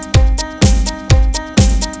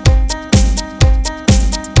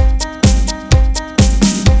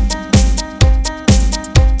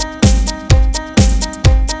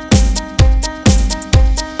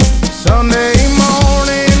 Sunday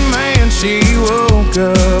morning, man, she woke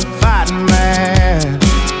up fighting mad.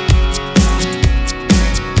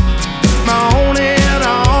 On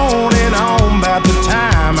and on about the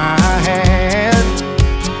time I had.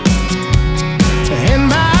 And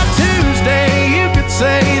by Tuesday, you could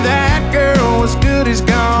say that girl was good as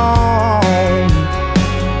gone.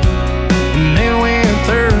 And then when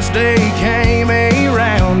Thursday came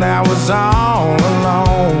around, I was all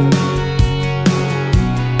alone.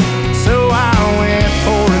 So I went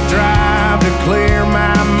for a drive to clear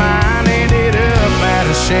my mind. Ended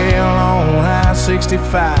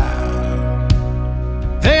 65.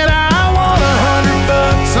 Then I won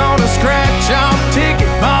 $100 on a scratch-off ticket,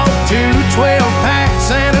 bought 2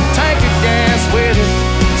 12-packs and a tank of gas with it.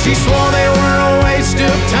 She swore they were a waste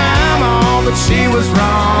of time, all but she was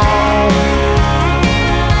wrong.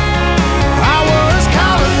 I was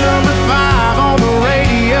calling number 5 on the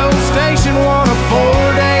radio station, won a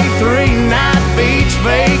 4-day, 3-night beach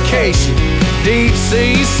vacation, deep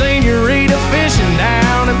sea senorita fishing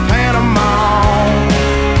down in Panama.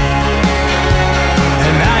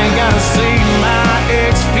 And I ain't gotta see my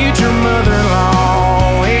ex-future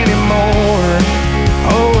mother-in-law anymore.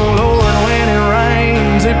 Oh Lord, when it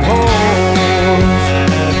rains it pours.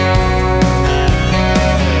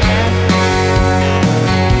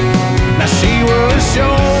 Now she was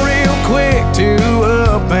sure real quick to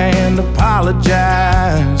up and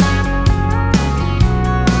apologize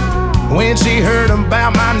when she heard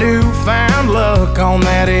about my newfound luck on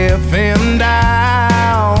that FM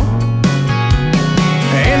dial.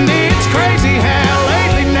 And it's crazy how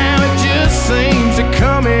lately now it just seems to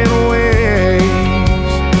come in waves.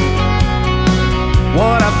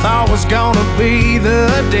 What I thought was gonna be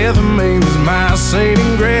the death of me was my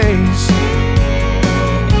saving grace.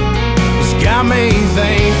 It's got me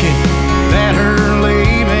thinking that her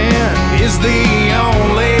leaving is the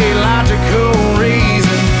only logical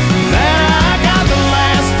reason that I got the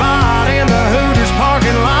last spot in the Hooters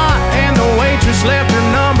parking lot, and the waitress left her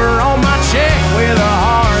number on my check with a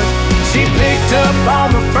heart. She picked up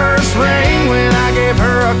on the first ring when I gave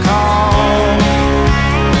her a call.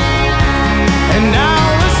 And I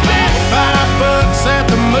only spent $5 at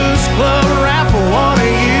the Moose Club raffle, won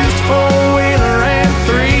a used 4-wheeler and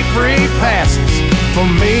 3 free passes for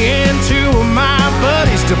me and 2 of my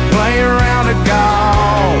buddies to play around a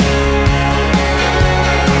golf.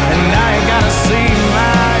 And I ain't gotta see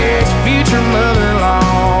my ex-future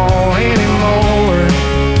mother-in-law anymore.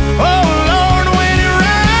 Oh Lord, when it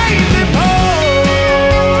rains it pours.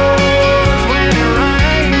 When it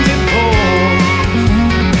rains it pours.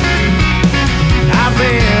 I've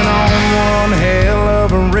been on one hell of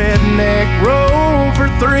a redneck road for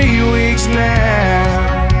 3 weeks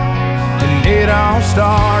now, and it all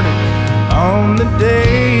started on the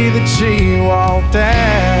day that she walked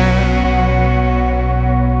out.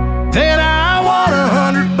 Then I won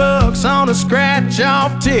 $100 on a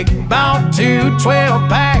scratch-off ticket, bought 2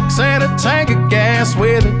 12-packs and a tank of gas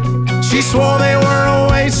with it. She swore they were a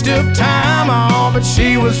waste of time, all but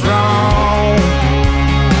she was wrong.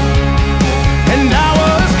 And I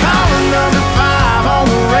was calling number 5 on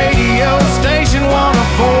the radio station, won a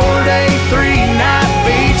 4-day, 3-night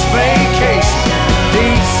beach vacation,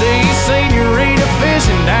 deep sea senorita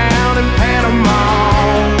fishing down in Panama.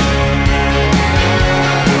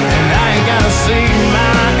 And I ain't gotta see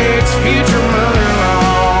my ex-future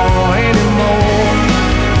mother-in-law anymore.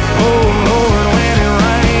 Oh Lord, when it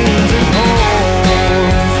rains it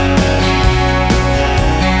pours.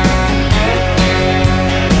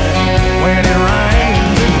 When it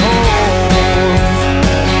rains it pours.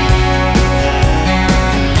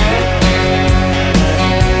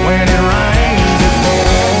 When it rains it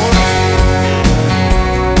pours.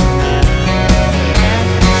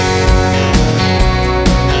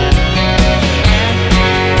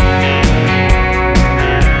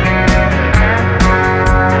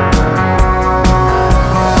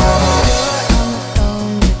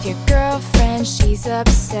 Phone with your girlfriend, she's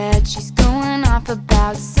upset. She's going off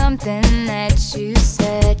about something that you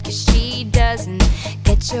said, 'cause she doesn't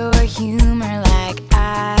get your humor like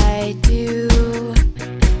I do.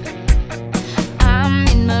 I'm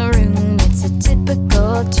in my room, it's a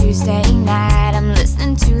typical Tuesday night. I'm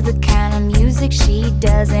listening to the kind of music she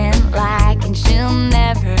doesn't like, and she'll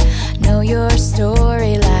never know your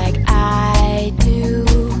story like I do.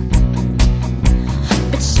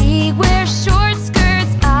 But she wears short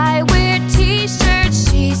skirts, I wear t-shirts.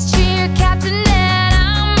 She's cheer captain and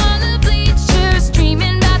I'm on the bleachers,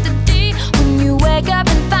 dreaming about the day when you wake up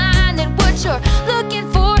and find that what you're looking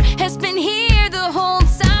for has been here the whole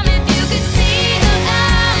time. If you could see that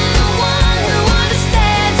I'm the one who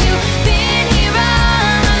understands you, been here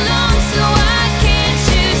all along, so why can't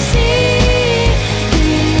you see?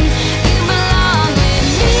 You belong with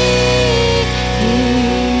me. You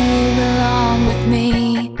belong with me.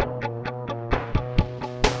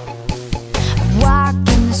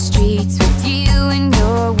 Walking the streets with you in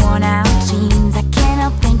your worn out jeans, I can't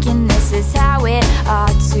help thinking this is how it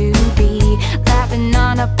ought to be. Laughing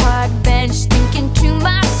on a park bench, thinking to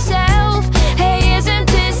myself, hey, isn't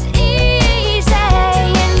this easy?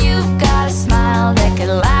 And you've got a smile that could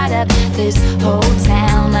light up this whole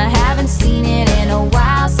town. I haven't seen it in a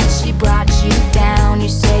while since she brought you down. You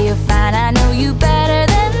say you're fine, I know you better.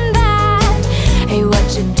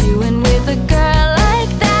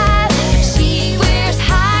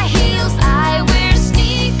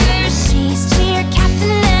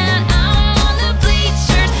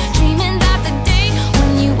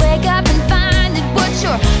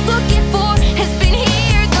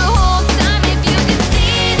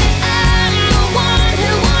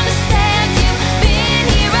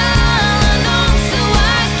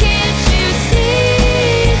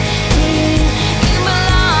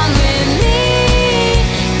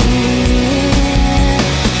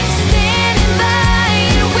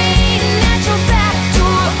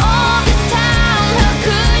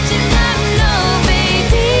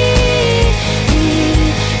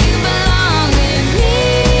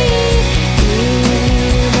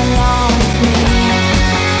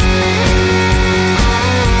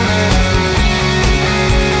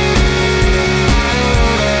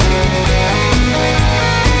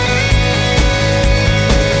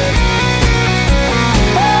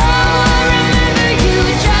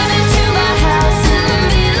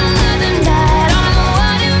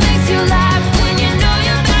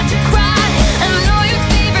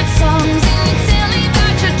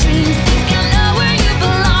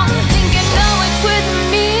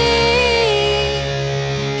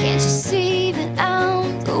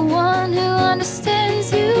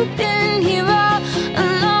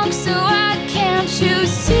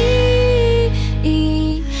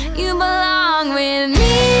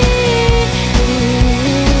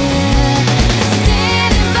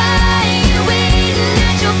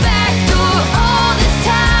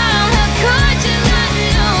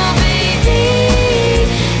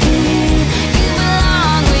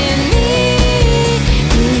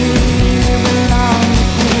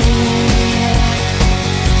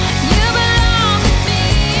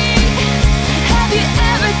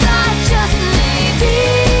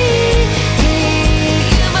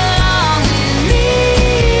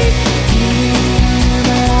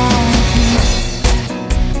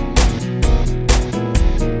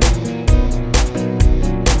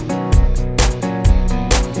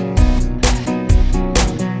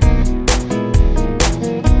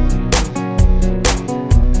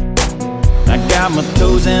 got my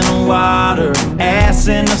toes in the water, ass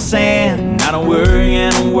in the sand. Not a worry in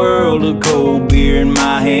the world, a cold beer in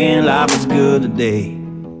my hand. Life is good today.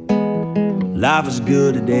 Life is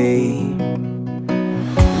good today.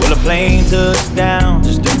 Well, a plane touched down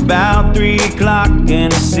just about 3 o'clock,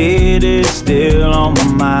 and the city's still on my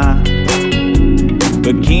mind.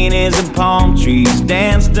 Bikinis and palm trees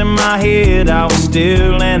danced in my head. I was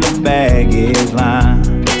still in the baggage line.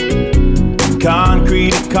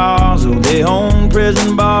 Concrete cars, oh, they own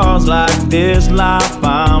prison bars. Like this life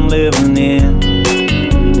I'm living in.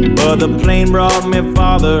 But the plane brought me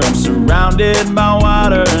farther. I'm surrounded by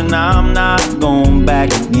water, and I'm not going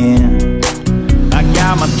back again. I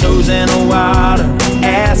got my toes in the water,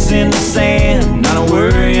 ass in the sand. Not a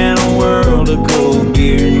worry in the world, a cold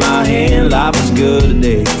beer in my hand. Life is good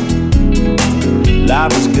today.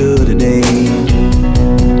 Life is good today.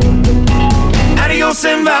 Adios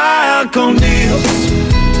and vaya con Dios.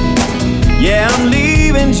 Yeah, I'm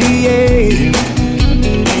leaving GA.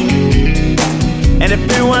 And if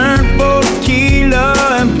it weren't for tequila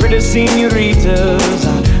and pretty senoritas,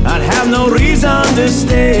 I'd have no reason to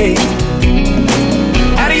stay.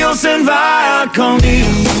 Adios and vaya con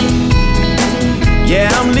Dios.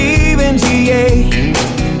 Yeah, I'm leaving GA.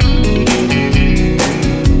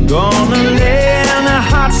 Gonna lay in the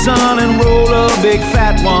hot sun and roll a big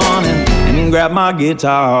fat one and grab my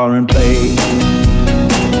guitar and play.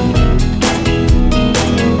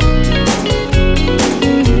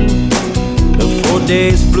 The 4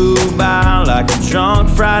 days flew by like a drunk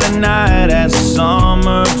Friday night as the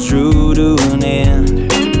summer drew to an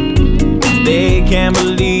end. They can't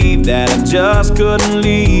believe that I just couldn't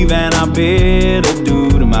leave, and I bid adieu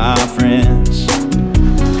to my friends.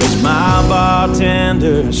 'Cause my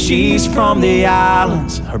bartender, she's from the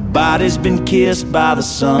islands. Her body's been kissed by the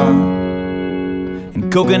sun,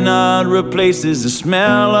 and coconut replaces the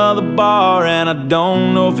smell of the bar, and I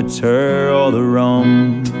don't know if it's her or the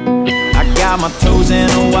rum. I got my toes in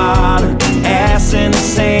the water, ass in the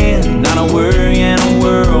sand. Not a worry in the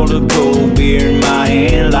world, a cold beer in my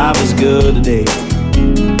hand. Life is good today.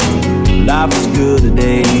 Life is good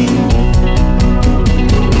today.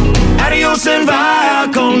 Adios and vaya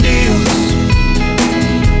con Dios.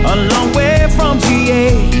 A long way from GA.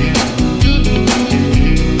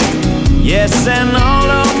 Yes, and all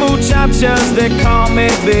the muchachas, they call me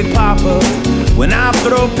Big Papa. When I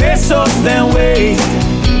throw pesos their way.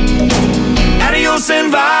 Adios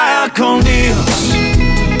and vaya con Dios.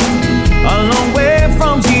 A long way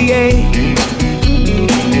from GA.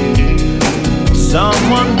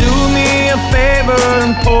 Someone do me a favor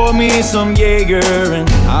and pour me some Jaeger, and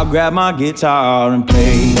I'll grab my guitar and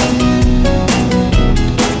play.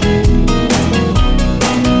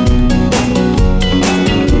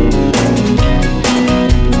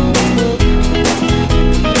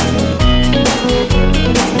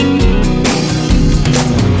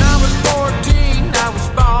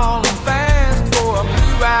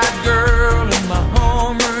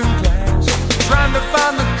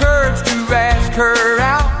 Her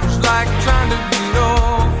out was like trying to get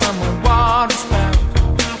off from a water spout.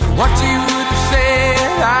 What you would have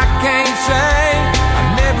said, I can't say. I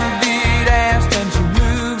never did ask, and she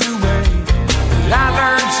moved away. But I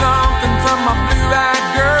learned something from my blue-eyed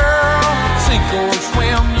girl. Sink or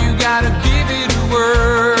swim, you gotta give it a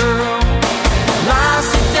whirl.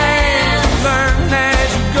 Life's a dance, learn as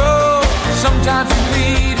you go. Sometimes you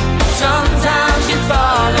lead, sometimes you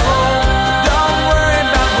follow.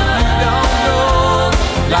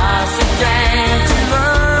 Life's a dance, you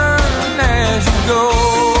learn as you go.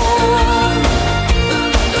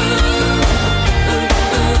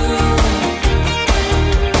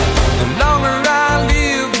 The longer I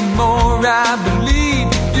live, the more I believe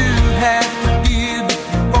you do have to give if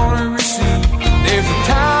you want to receive. There's a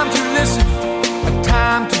time to listen, a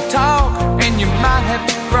time to talk, and you might have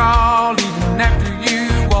to crawl even after you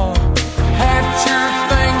walk. Had your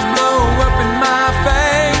things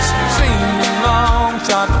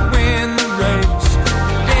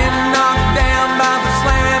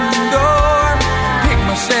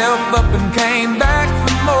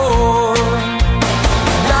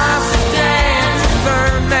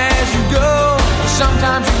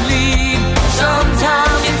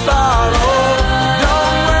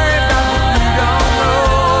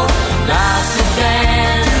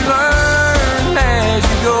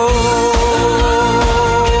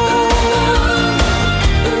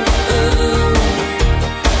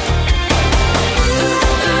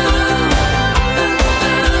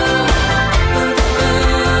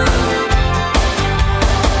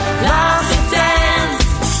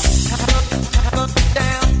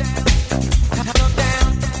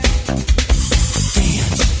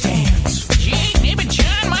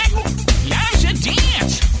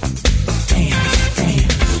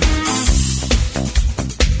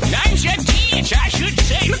should teach, I should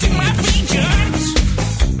say, look at my features.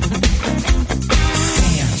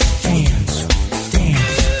 Dance.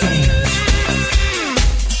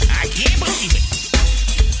 I can't believe it.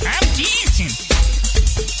 I'm dancing.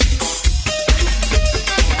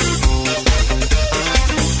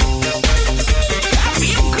 I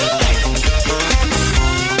feel good.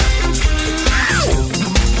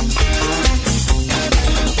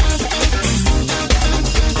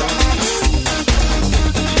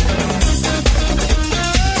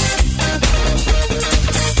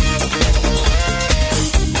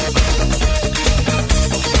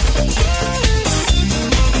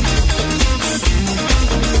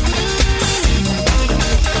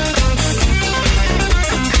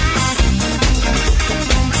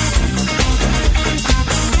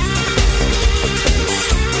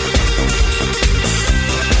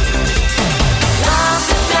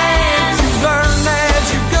 Learn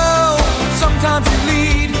as you go. Sometimes you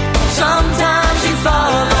lead, sometimes